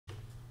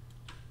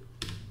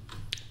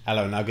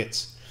Hello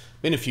Nuggets.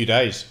 Been a few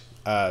days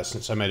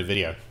since I made a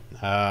video.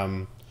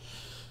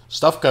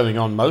 Stuff going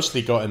on.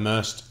 Mostly got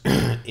immersed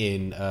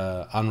in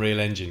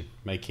Unreal Engine,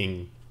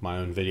 making my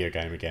own video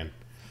game again.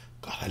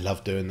 God, I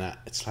love doing that.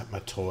 It's like my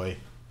toy.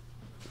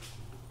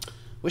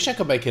 Wish I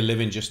could make a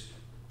living just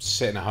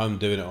sitting at home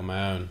doing it on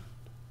my own.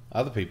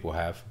 Other people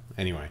have.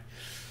 Anyway.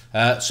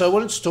 So I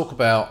wanted to talk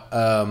about...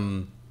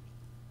 I'm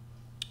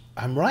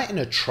writing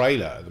a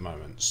trailer at the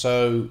moment.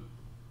 So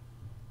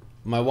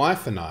my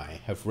wife and I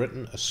have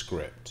written a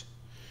script.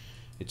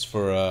 It's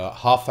for a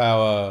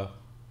half-hour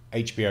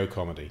HBO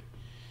comedy.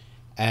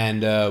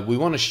 And we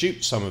want to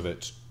shoot some of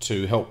it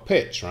to help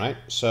pitch, right?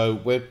 So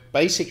we're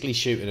basically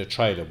shooting a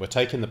trailer. We're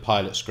taking the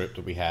pilot script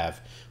that we have,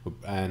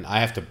 and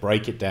I have to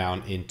break it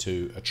down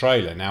into a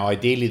trailer. Now,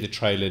 ideally, the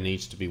trailer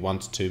needs to be 1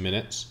 to 2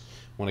 minutes.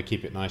 I want to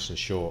keep it nice and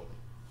short.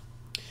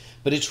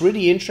 But it's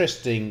really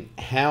interesting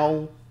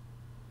how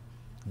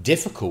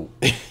difficult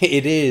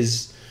it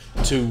is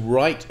to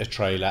write a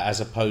trailer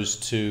as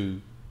opposed to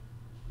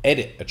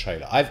edit a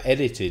trailer. I've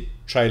edited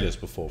trailers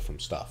before from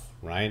stuff,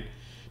 right?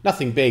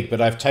 Nothing big,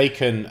 but I've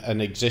taken an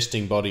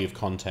existing body of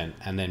content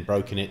and then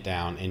broken it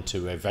down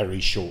into a very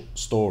short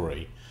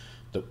story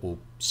that will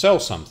sell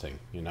something,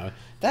 you know.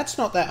 That's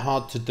not that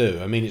hard to do.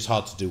 I mean, it's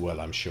hard to do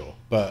well, I'm sure.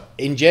 But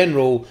in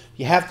general,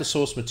 you have the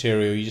source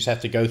material, you just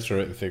have to go through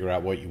it and figure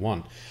out what you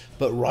want.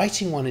 But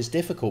writing one is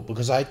difficult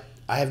because I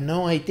have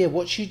no idea.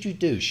 What should you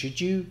do?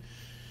 Should you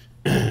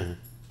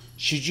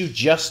should you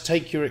just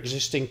take your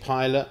existing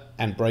pilot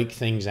and break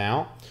things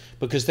out?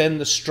 Because then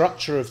the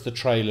structure of the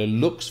trailer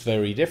looks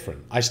very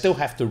different. I still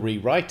have to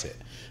rewrite it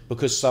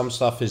because some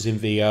stuff is in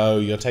VO.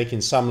 You're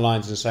taking some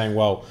lines and saying,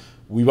 well,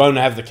 we won't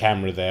have the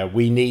camera there.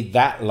 We need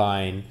that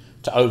line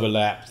to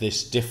overlap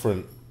this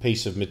different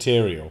piece of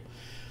material.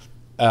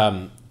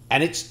 And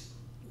it's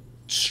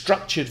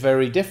structured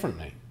very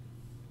differently.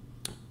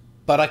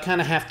 But I kind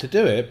of have to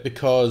do it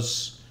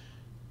because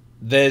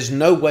there's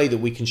no way that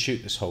we can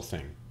shoot this whole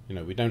thing. You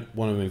know, we don't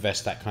want to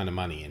invest that kind of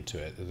money into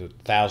it. The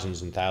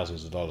thousands and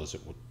thousands of dollars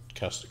it would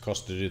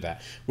cost to do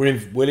that.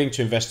 We're willing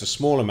to invest a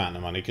small amount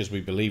of money because we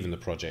believe in the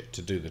project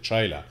to do the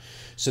trailer.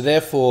 So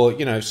therefore,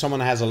 you know, if someone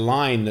has a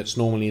line that's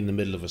normally in the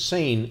middle of a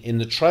scene, in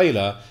the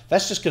trailer,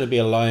 that's just going to be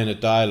a line of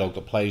dialogue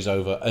that plays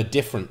over a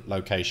different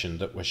location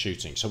that we're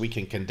shooting. So we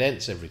can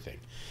condense everything.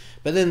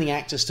 But then the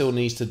actor still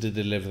needs to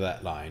deliver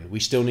that line. We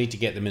still need to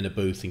get them in a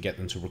booth and get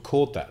them to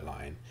record that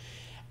line.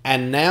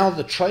 And now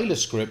the trailer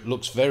script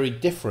looks very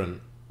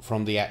different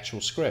from the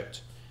actual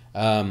script.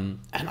 And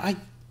I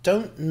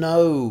don't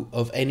know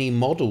of any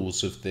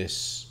models of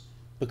this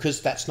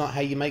because that's not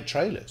how you make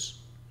trailers.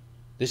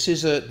 This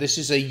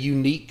is a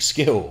unique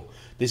skill.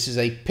 This is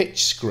a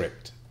pitch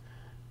script,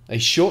 a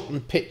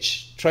shortened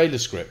pitch trailer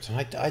script. And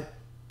I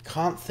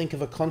can't think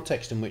of a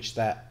context in which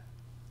that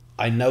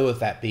I know of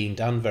that being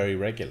done very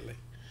regularly,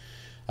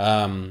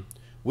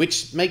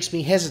 which makes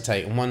me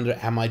hesitate and wonder,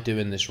 am I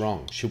doing this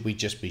wrong? Should we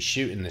just be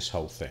shooting this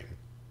whole thing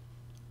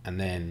and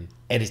then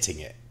editing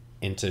it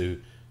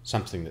into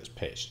something that's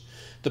pitched?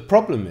 The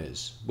problem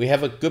is we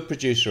have a good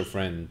producer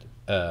friend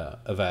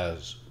of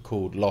ours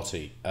called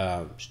Lottie.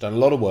 She's done a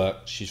lot of work.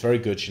 She's very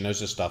good. She knows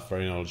her stuff,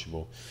 very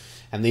knowledgeable.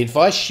 And the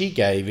advice she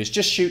gave is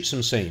just shoot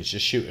some scenes,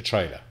 just shoot a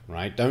trailer,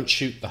 right? Don't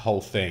shoot the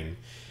whole thing.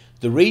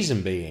 The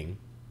reason being,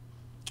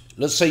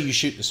 let's say you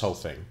shoot this whole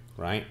thing,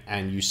 right?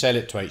 And you sell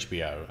it to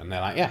HBO and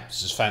they're like, yeah,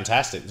 this is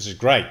fantastic. This is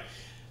great.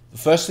 The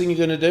first thing you're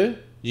going to do,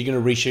 you're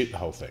going to reshoot the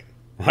whole thing,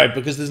 right?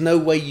 Because there's no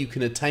way you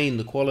can attain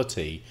the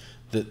quality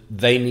that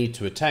they need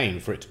to attain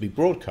for it to be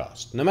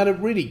broadcast. No matter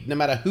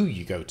who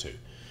you go to.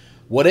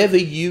 Whatever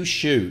you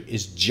shoot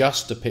is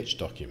just a pitch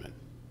document.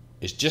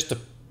 It's just a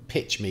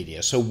pitch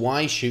media. So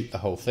why shoot the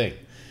whole thing?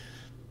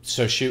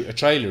 So shoot a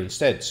trailer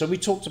instead. So we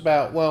talked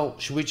about, well,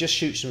 should we just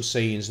shoot some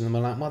scenes? And then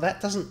we're like, well, that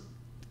doesn't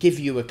give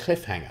you a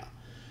cliffhanger.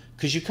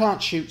 Because you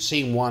can't shoot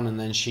scene 1 and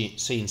then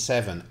scene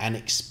 7 and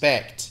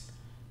expect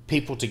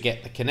people to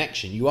get the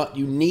connection. You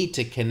need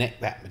to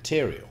connect that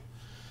material.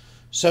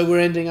 So we're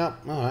ending up,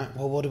 all right,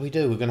 well, what do?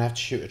 We're going to have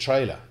to shoot a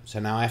trailer. So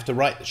now I have to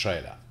write the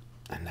trailer.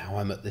 And now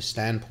I'm at this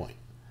standpoint.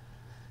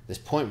 This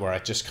point where I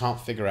just can't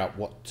figure out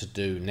what to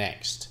do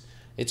next.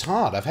 It's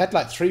hard. I've had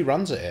like 3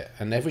 runs at it.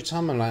 And every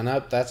time I'm like,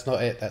 nope, that's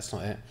not it. That's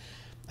not it.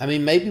 I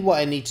mean, maybe what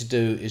I need to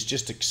do is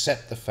just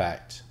accept the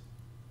fact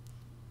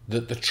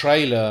that the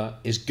trailer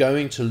is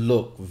going to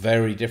look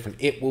very different.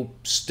 It will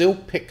still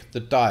pick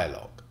the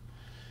dialogue.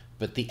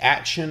 But the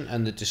action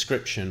and the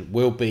description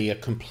will be a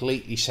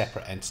completely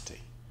separate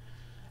entity.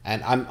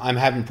 And I'm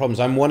having problems.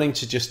 I'm wanting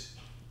to just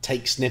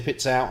take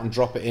snippets out and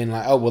drop it in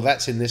like, oh, well,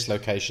 that's in this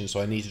location, so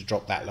I need to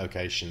drop that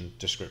location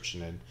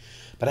description in.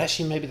 But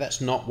actually, maybe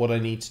that's not what I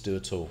need to do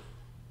at all.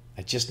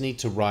 I just need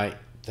to write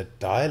the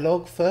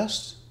dialogue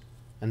first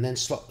and then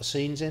slot the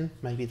scenes in.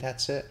 Maybe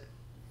that's it.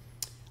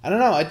 I don't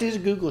know. I did a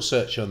Google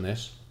search on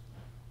this,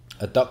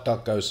 a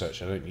DuckDuckGo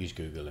search. I don't use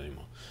Google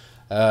anymore.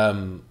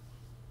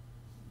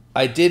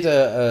 I did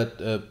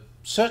a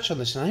search on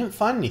this and I didn't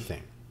find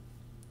anything.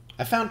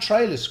 I found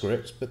trailer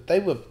scripts, but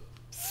they were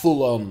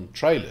full-on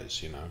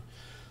trailers, you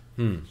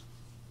know.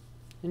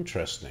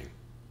 Interesting.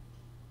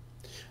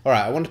 all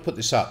right, I want to put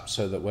this up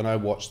so that when I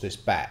watch this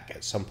back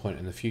at some point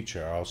in the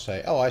future, I'll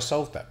say, oh, I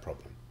solved that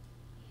problem.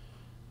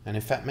 And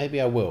in fact,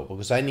 maybe I will,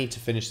 because I need to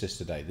finish this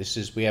today.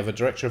 We have a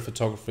director of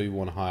photography we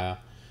want to hire.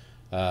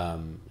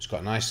 He's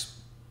got a nice,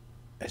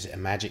 is it a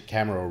magic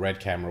camera or red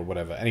camera or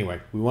whatever? Anyway,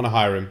 we want to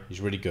hire him.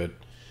 He's really good.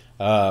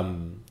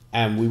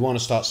 And we want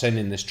to start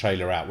sending this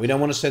trailer out. We don't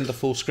want to send the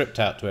full script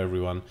out to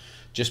everyone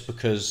just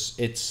because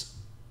it's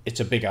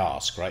a big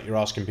ask, right? You're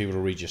asking people to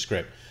read your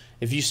script.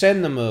 If you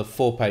send them a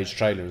 4-page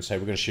trailer and say,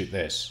 we're going to shoot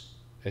this,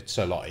 it's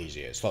a lot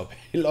easier. It's a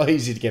lot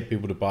easier to get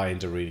people to buy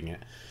into reading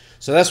it.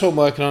 So that's what I'm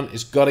working on.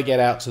 It's got to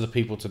get out to the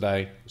people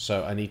today,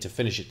 so I need to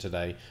finish it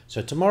today.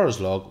 So tomorrow's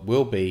log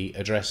will be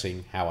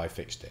addressing how I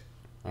fixed it.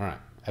 All right,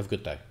 have a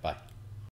good day. Bye.